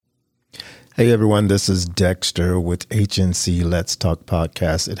Hey everyone, this is Dexter with HNC Let's Talk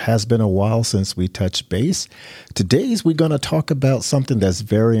Podcast. It has been a while since we touched base. Today's we're going to talk about something that's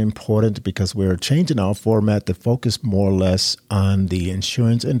very important because we're changing our format to focus more or less on the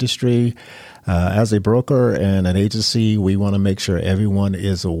insurance industry. As a broker and an agency, we want to make sure everyone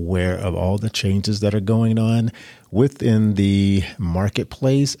is aware of all the changes that are going on within the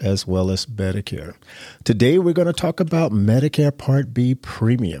marketplace as well as Medicare. Today, we're going to talk about Medicare Part B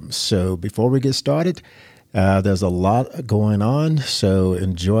premiums. So before we get started, there's a lot going on. So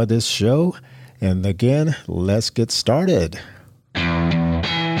enjoy this show. And again, let's get started.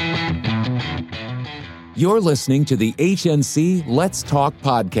 You're listening to the HNC Let's Talk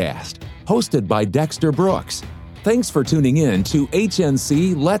podcast, hosted by Dexter Brooks. Thanks for tuning in to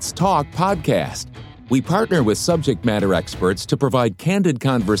HNC Let's Talk podcast. We partner with subject matter experts to provide candid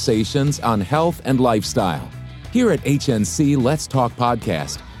conversations on health and lifestyle. Here at HNC Let's Talk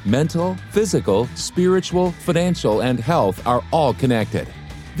podcast, mental, physical, spiritual, financial, and health are all connected.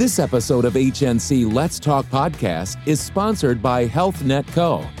 This episode of HNC Let's Talk podcast is sponsored by Health Net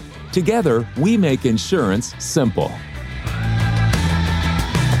Co. Together, we make insurance simple.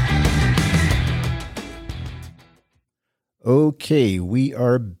 Okay, we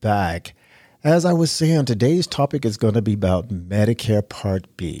are back. As I was saying, today's topic is going to be about Medicare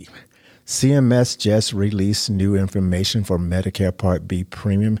Part B. CMS just released new information for Medicare Part B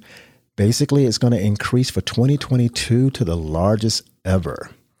premium. Basically, it's going to increase for 2022 to the largest ever.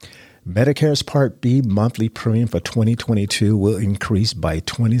 Medicare's Part B monthly premium for 2022 will increase by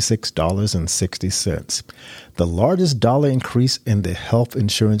 $26.60, the largest dollar increase in the health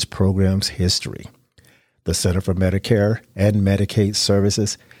insurance program's history. The Center for Medicare and Medicaid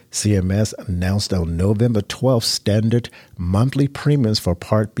Services, CMS, announced on November 12th standard monthly premiums for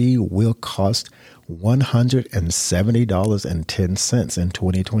Part B will cost $170.10 in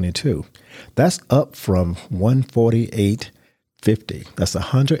 2022. That's up from $148.50. That's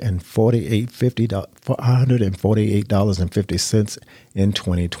 $148.50 in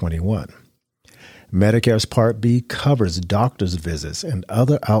 2021. Medicare's Part B covers doctor's visits and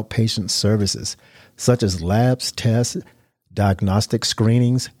other outpatient services, such as labs, tests, diagnostic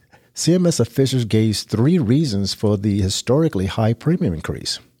screenings. CMS officials gave 3 reasons for the historically high premium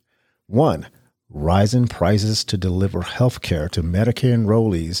increase. 1, rising prices to deliver health care to Medicare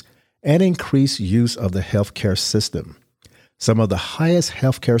enrollees and increased use of the healthcare system. Some of the highest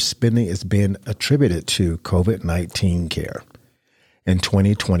healthcare spending is being attributed to COVID-19 care. In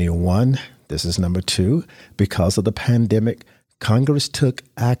 2021, this is number 2, because of the pandemic, Congress took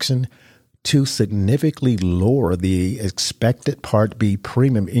action to significantly lower the expected Part B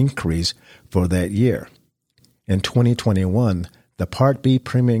premium increase for that year. In 2021, the Part B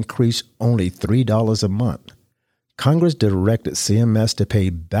premium increased only $3 a month. Congress directed CMS to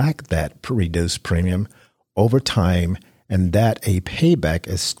pay back that reduced premium over time, and that a payback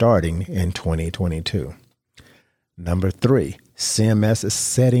is starting in 2022. Number 3, CMS is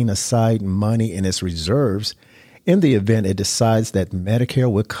setting aside money in its reserves in the event it decides that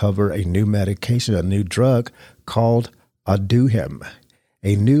Medicare will cover a new medication, a new drug called Aduhelm,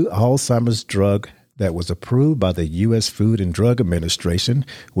 a new Alzheimer's drug that was approved by the U.S. Food and Drug Administration,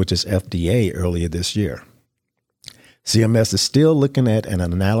 which is FDA, earlier this year. CMS is still looking at an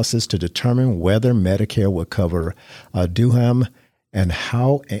analysis to determine whether Medicare will cover Aduhelm and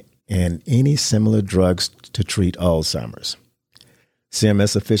how and any similar drugs to treat Alzheimer's.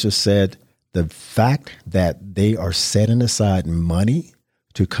 CMS officials said the fact that they are setting aside money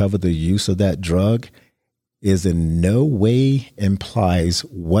to cover the use of that drug is in no way implies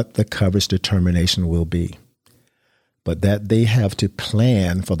what the coverage determination will be, but that they have to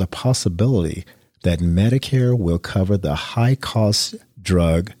plan for the possibility that Medicare will cover the high-cost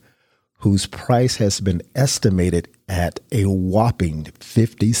drug whose price has been estimated at a whopping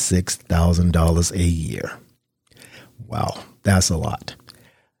 $56,000 a year. Wow, that's a lot.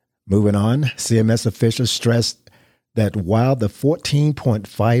 Moving on, CMS officials stressed that while the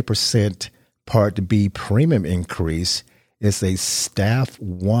 14.5% Part B premium increase is a stiff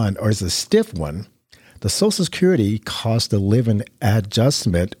one, the Social Security Cost of Living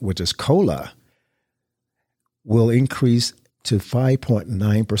Adjustment, which is COLA, will increase to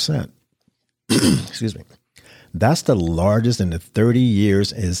 5.9%. Excuse me. That's the largest in the 30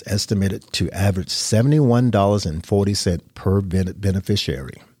 years and is estimated to average $71.40 per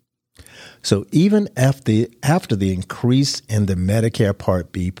beneficiary. So even after the increase in the Medicare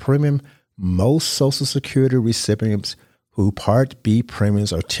Part B premium, most Social Security recipients who Part B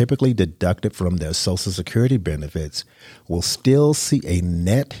premiums are typically deducted from their Social Security benefits will still see a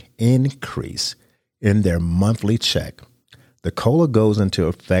net increase in their monthly check. The COLA goes into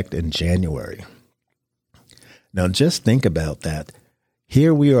effect in January. Now, just think about that.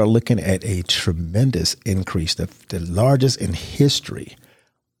 Here we are looking at a tremendous increase, the largest in history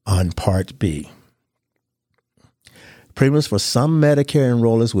on Part B. Premiums for some Medicare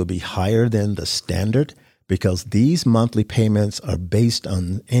enrollees will be higher than the standard because these monthly payments are based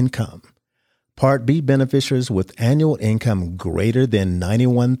on income. Part B beneficiaries with annual income greater than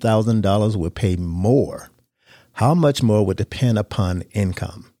 $91,000 will pay more. How much more would depend upon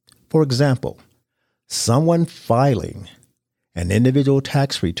income? For example, someone filing an individual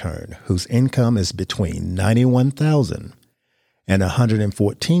tax return whose income is between $91,000 and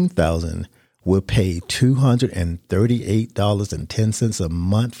 $114,000 will pay $238.10 a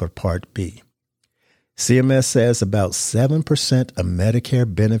month for Part B. CMS says about 7% of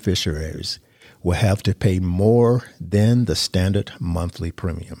Medicare beneficiaries will have to pay more than the standard monthly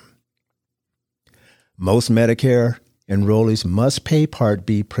premium. Most Medicare enrollees must pay Part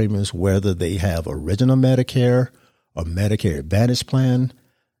B premiums whether they have original Medicare or Medicare Advantage plan.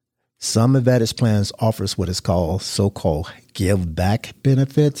 Some Advantage plans offers what is called so-called give back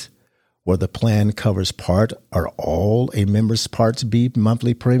benefits, where the plan covers part or all a member's Part B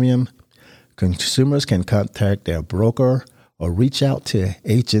monthly premium. Consumers can contact their broker or reach out to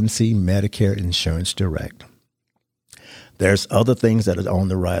HNC Medicare Insurance Direct. There's other things that are on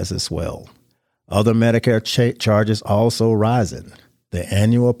the rise as well. Other Medicare charges also rising. The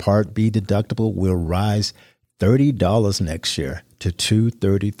annual Part B deductible will rise $30 next year to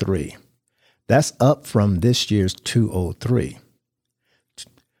 $233. That's up from this year's $203.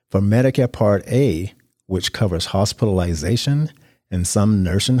 For Medicare Part A, which covers hospitalization and some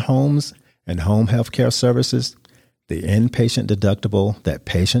nursing homes and home health care services, the inpatient deductible that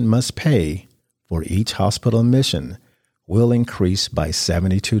patient must pay for each hospital admission will increase by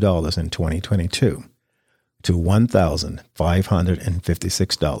 $72 in 2022 to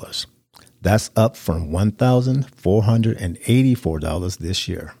 $1,556. That's up from $1,484 this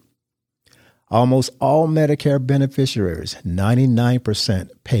year. Almost all Medicare beneficiaries, 99%,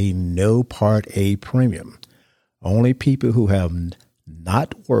 pay no Part A premium. Only people who have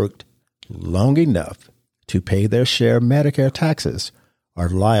not worked long enough to pay their share of Medicare taxes are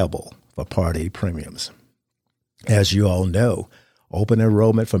liable for Part A premiums. As you all know, open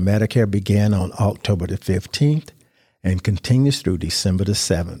enrollment for Medicare began on October the 15th and continues through December the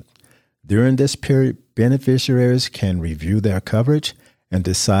 7th. During this period, beneficiaries can review their coverage and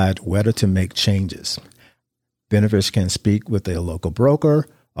decide whether to make changes. Beneficiaries can speak with their local broker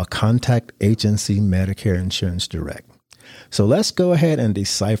or contact HNC Medicare Insurance Direct. So let's go ahead and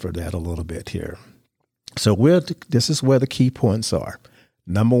decipher that a little bit here. So this is where the key points are.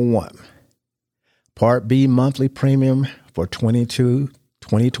 Number one, Part B monthly premium for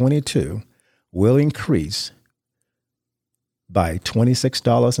 2022 will increase by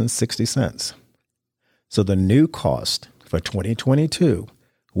 $26.60. So the new cost for 2022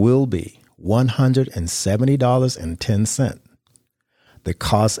 will be $170.10. The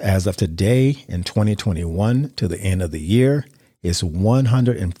cost as of today in 2021 to the end of the year is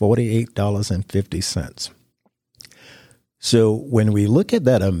 $148.50. So when we look at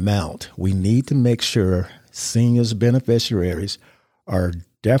that amount, we need to make sure seniors beneficiaries are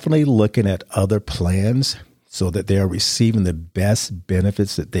definitely looking at other plans so that they are receiving the best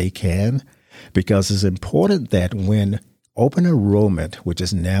benefits that they can, because it's important that when open enrollment, which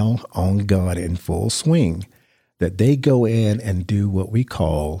is now ongoing in full swing, that they go in and do what we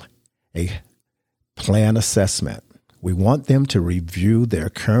call a plan assessment. We want them to review their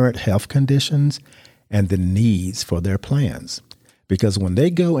current health conditions and the needs for their plans. Because when they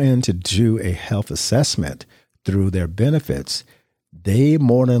go in to do a health assessment through their benefits, they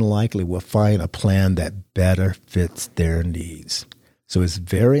more than likely will find a plan that better fits their needs. So it's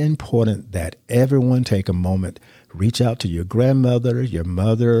very important that everyone take a moment, reach out to your grandmother, your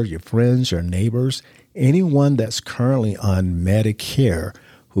mother, your friends, your neighbors, anyone that's currently on Medicare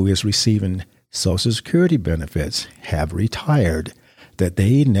who is receiving Social Security benefits, have retired, that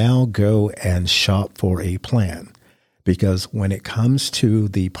they now go and shop for a plan. Because when it comes to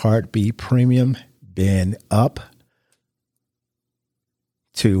the Part B premium being up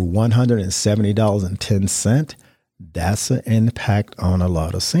to $170.10, that's an impact on a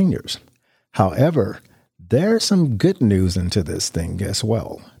lot of seniors. However, there's some good news into this thing as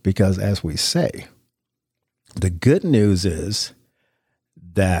well, because as we say, the good news is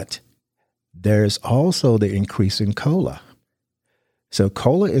that there's also the increase in COLA. So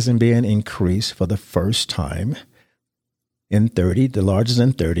COLA isn't being increased for the first time in the largest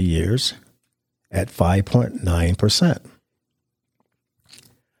in 30 years, at 5.9%.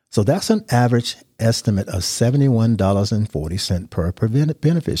 So that's an average estimate of $71.40 per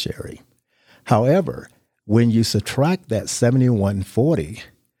beneficiary. However, when you subtract that $71.40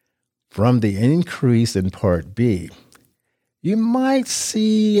 from the increase in Part B, you might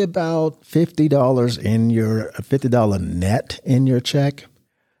see about $50 net in your check.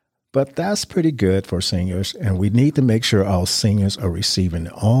 But that's pretty good for seniors, and we need to make sure our seniors are receiving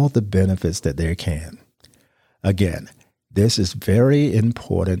all the benefits that they can. Again, this is very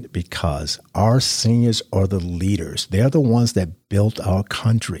important because our seniors are the leaders. They're the ones that built our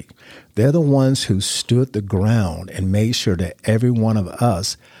country. They're the ones who stood the ground and made sure that every one of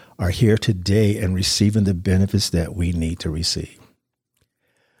us are here today and receiving the benefits that we need to receive.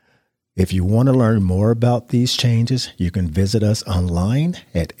 If you want to learn more about these changes, you can visit us online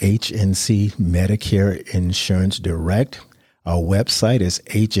at HNC Medicare Insurance Direct. Our website is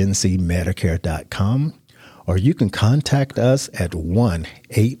hncmedicare.com. Or you can contact us at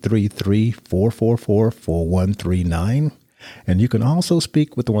 1-833-444-4139. And you can also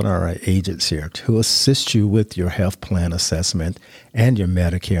speak with one of our agents here to assist you with your health plan assessment and your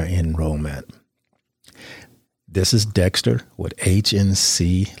Medicare enrollment. This is Dexter with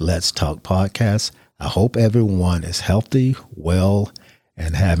HNC Let's Talk Podcast. I hope everyone is healthy, well,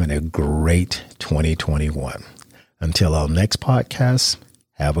 and having a great 2021. Until our next podcast,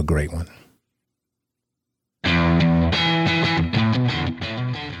 have a great one.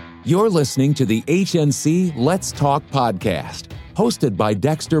 You're listening to the HNC Let's Talk podcast, hosted by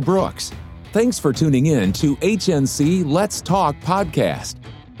Dexter Brooks. Thanks for tuning in to HNC Let's Talk podcast.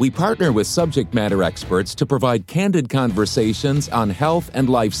 We partner with subject matter experts to provide candid conversations on health and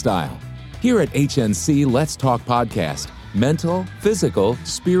lifestyle. Here at HNC Let's Talk podcast, mental, physical,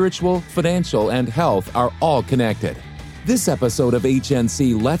 spiritual, financial, and health are all connected. This episode of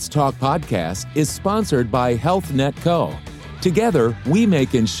HNC Let's Talk podcast is sponsored by Health Net Co. Together, we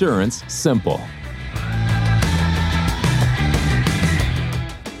make insurance simple.